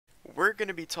we're going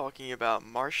to be talking about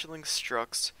marshaling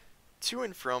structs to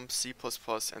and from C++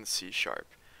 and C#.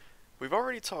 We've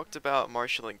already talked about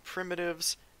marshaling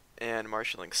primitives and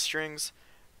marshaling strings,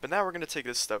 but now we're going to take it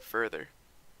a step further.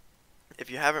 If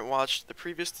you haven't watched the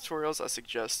previous tutorials, I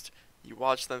suggest you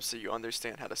watch them so you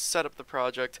understand how to set up the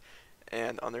project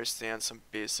and understand some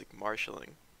basic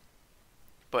marshaling.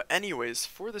 But anyways,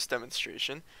 for this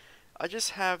demonstration, I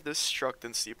just have this struct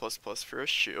in C++ for a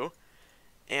shoe,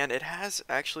 and it has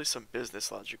actually some business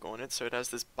logic on it. So it has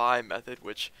this buy method,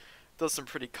 which does some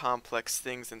pretty complex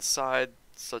things inside,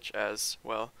 such as,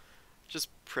 well, just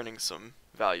printing some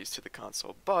values to the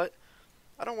console. But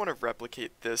I don't want to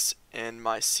replicate this in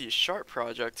my C#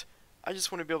 project. I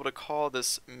just want to be able to call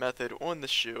this method on the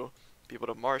shoe, be able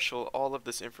to marshal all of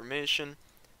this information,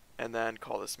 and then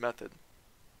call this method.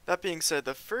 That being said,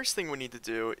 the first thing we need to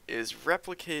do is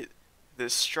replicate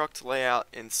this struct layout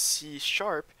in C#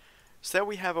 so that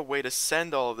we have a way to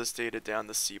send all of this data down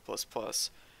to C++.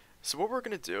 So what we're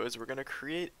going to do is we're going to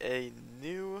create a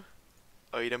new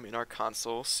item in our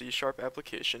console C#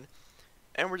 application,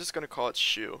 and we're just going to call it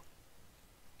shoe.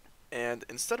 And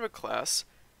instead of a class,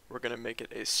 we're going to make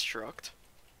it a struct.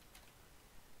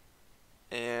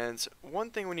 And one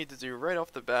thing we need to do right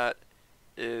off the bat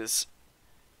is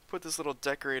put this little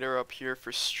decorator up here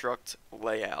for Struct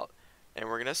Layout. And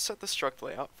we're going to set the Struct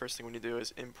Layout. First thing we need to do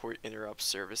is import interrupt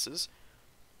services.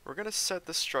 We're going to set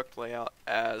the Struct Layout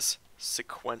as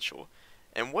sequential.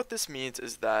 And what this means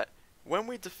is that when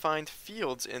we define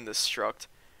fields in this struct,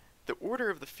 the order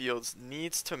of the fields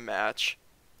needs to match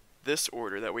this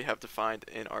order that we have defined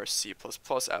in our C++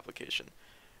 application.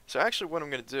 So actually what I'm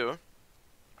going to do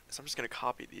is I'm just going to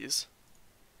copy these,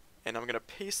 and I'm going to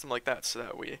paste them like that so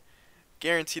that we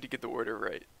guarantee to get the order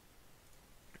right.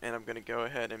 And I'm going to go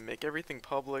ahead and make everything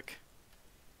public.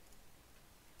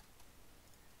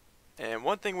 And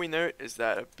one thing we note is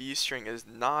that a B string is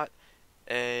not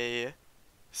a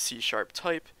C#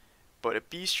 type, but a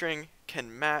B string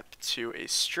can map to a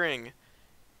string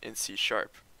in C#.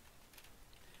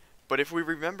 But if we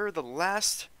remember the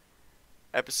last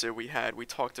episode we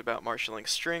talked about marshaling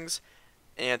strings,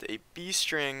 and a B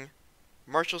string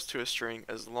marshals to a string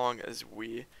as long as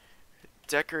we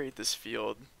decorate this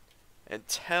field and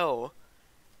tell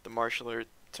the marshaller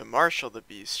to marshal the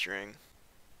B string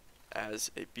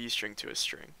as a B string to a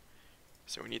string.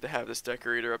 So we need to have this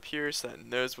decorator up here so that it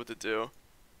knows what to do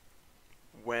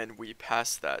when we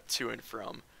pass that to and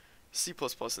from C++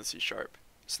 and C#.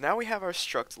 So now we have our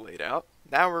struct laid out.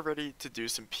 Now we're ready to do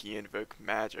some Invoke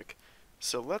magic.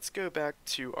 So let's go back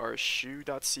to our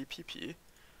shoe.cpp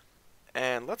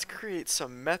and let's create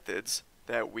some methods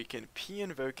that we can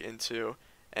Invoke into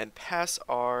and pass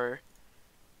our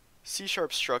C#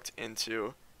 struct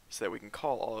into so that we can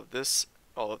call all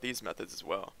of these methods as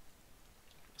well.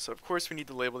 So of course we need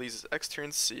to label these as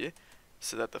extern C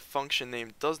so that the function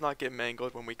name does not get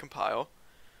mangled when we compile.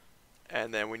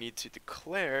 And then we need to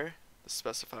declare the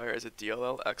specifier as a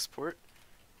DLL export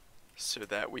so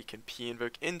that we can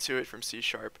Invoke into it from C#.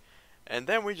 And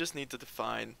then we just need to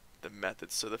define the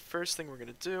methods. So the first thing we're going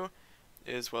to do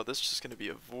is, well, this is just going to be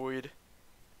a void,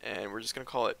 and we're just going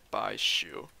to call it by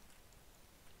shoe.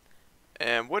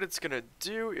 And what it's going to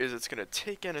do is it's going to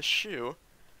take in a shoe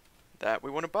that we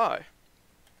want to buy.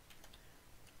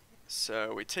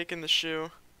 So we take in the shoe,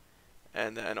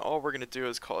 and then all we're going to do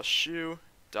is call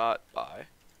shoe.buy.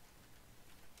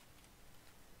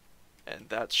 And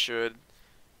that should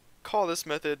call this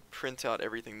method, print out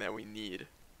everything that we need.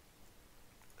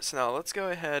 So now let's go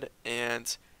ahead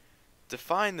and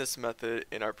define this method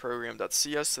in our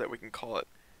program.cs so that we can call it.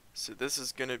 So this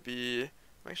is going to be,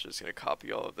 I'm actually just going to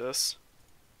copy all of this.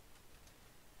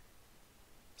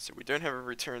 So we don't have a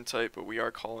return type, but we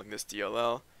are calling this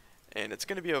DLL, and it's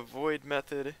going to be a void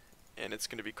method, and it's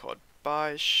going to be called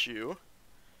by shoe.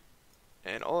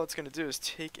 And all it's going to do is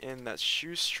take in that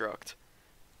shoe struct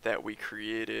that we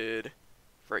created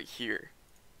right here.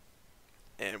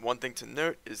 And one thing to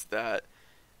note is that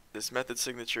this method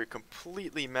signature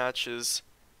completely matches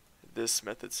this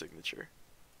method signature.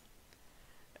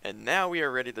 And now we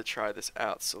are ready to try this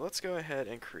out. So let's go ahead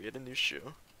and create a new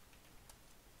shoe.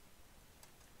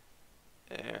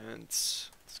 And let's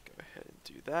go ahead and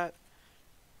do that.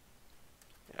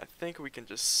 And I think we can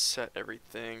just set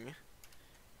everything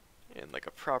in like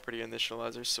a property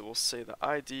initializer. So we'll say the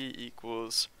ID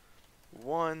equals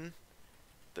 1,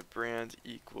 the brand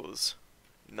equals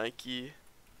Nike,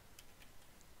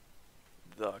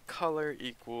 the color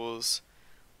equals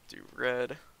do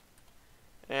red,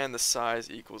 and the size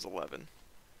equals 11.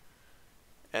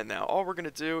 And now all we're going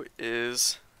to do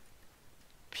is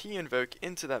Invoke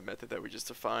into that method that we just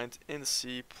defined in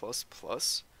C++,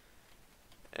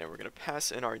 and we're going to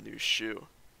pass in our new shoe.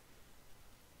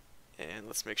 And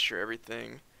let's make sure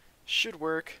everything should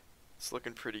work. It's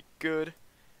looking pretty good,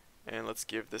 and let's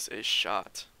give this a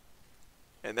shot.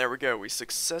 And there we go, we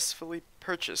successfully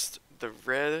purchased the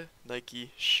red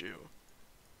Nike shoe,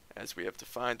 as we have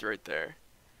defined right there.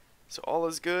 So all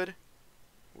is good.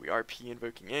 We are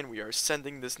p-invoking in, we are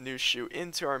sending this new shoe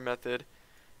into our method,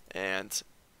 and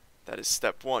that is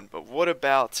step one. But what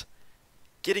about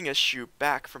getting a shoe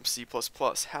back from C++?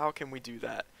 How can we do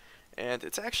that? And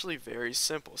it's actually very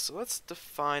simple. So let's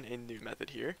define a new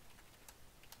method here.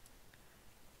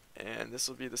 And this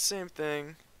will be the same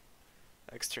thing.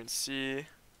 Extern C,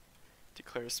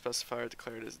 declare a specifier,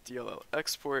 declare it as DLL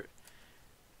export.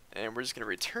 And we're just going to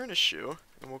return a shoe,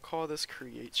 and we'll call this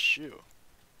create shoe.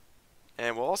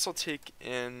 And we'll also take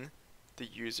in the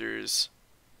user's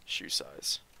shoe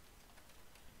size,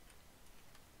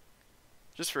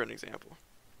 just for an example.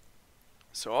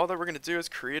 So all that we're going to do is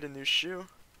create a new shoe.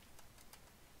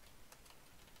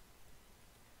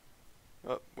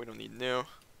 Oh, we don't need new,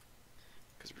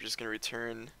 because we're just going to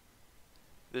return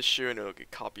this shoe and it'll get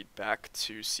copied back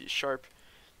to C#.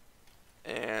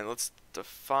 And let's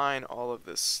define all of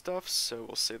this stuff. So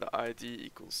we'll say the ID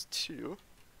equals 2.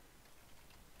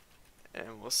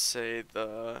 And we'll say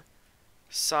the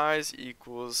size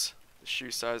equals the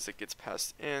shoe size that gets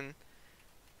passed in.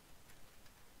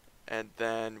 And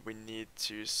then we need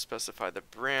to specify the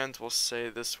brand. We'll say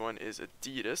this one is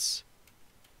Adidas.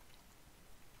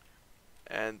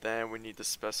 And then we need to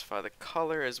specify the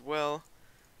color as well.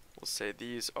 We'll say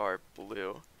these are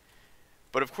blue.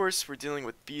 But of course we're dealing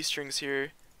with B strings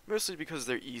here, mostly because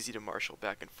they're easy to marshal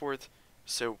back and forth.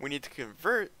 So we need to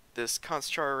convert this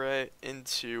const char array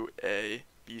into a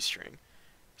B string.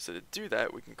 So to do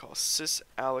that, we can call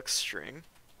sysalexstring,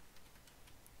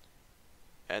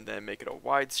 and then make it a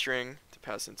wide string to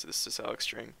pass into the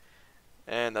sysalexstring,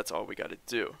 and that's all we got to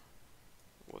do.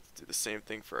 We'll do the same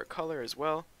thing for our color as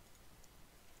well.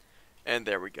 And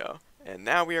there we go. And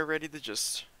now we are ready to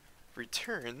just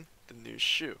return the new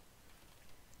shoe.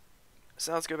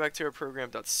 So now let's go back to our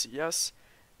program.cs,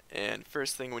 and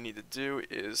first thing we need to do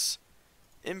is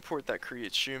import that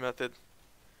create shoe method.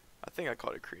 I think I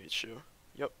called it create shoe.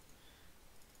 Yep.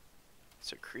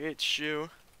 So create shoe,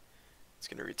 it's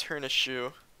going to return a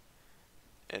shoe,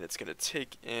 and it's going to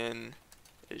take in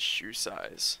a shoe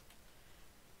size.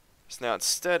 So now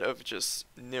instead of just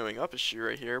newing up a shoe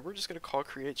right here, we're just going to call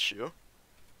create shoe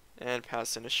and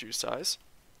pass in a shoe size.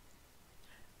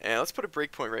 And let's put a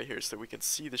breakpoint right here so we can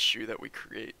see the shoe that we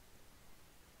create.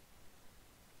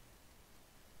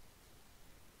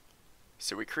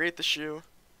 So we create the shoe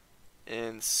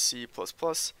in C++,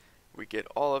 we get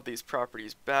all of these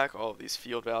properties back, all of these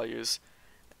field values,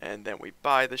 and then we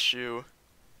buy the shoe,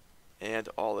 and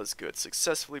all is good.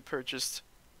 Successfully purchased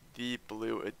the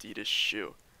blue Adidas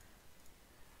shoe.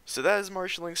 So that is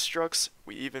marshaling structs.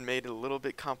 We even made it a little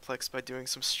bit complex by doing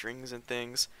some strings and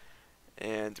things,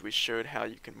 and we showed how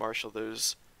you can marshal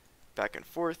those back and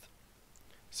forth.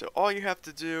 So all you have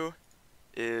to do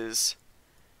is,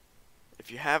 if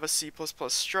you have a C++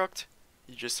 struct,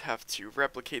 you just have to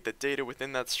replicate the data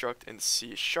within that struct in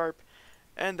C#,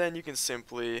 and then you can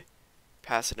simply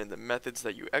pass it into methods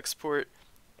that you export,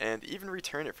 and even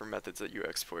return it from methods that you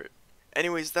export.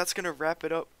 Anyways, that's going to wrap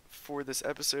it up for this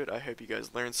episode. I hope you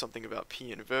guys learned something about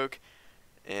p-invoke,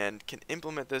 and can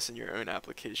implement this in your own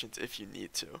applications if you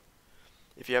need to.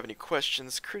 If you have any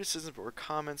questions, criticisms, or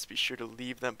comments, be sure to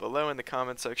leave them below in the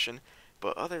comment section.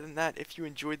 But other than that, if you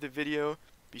enjoyed the video,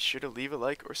 be sure to leave a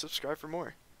like or subscribe for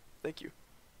more. Thank you.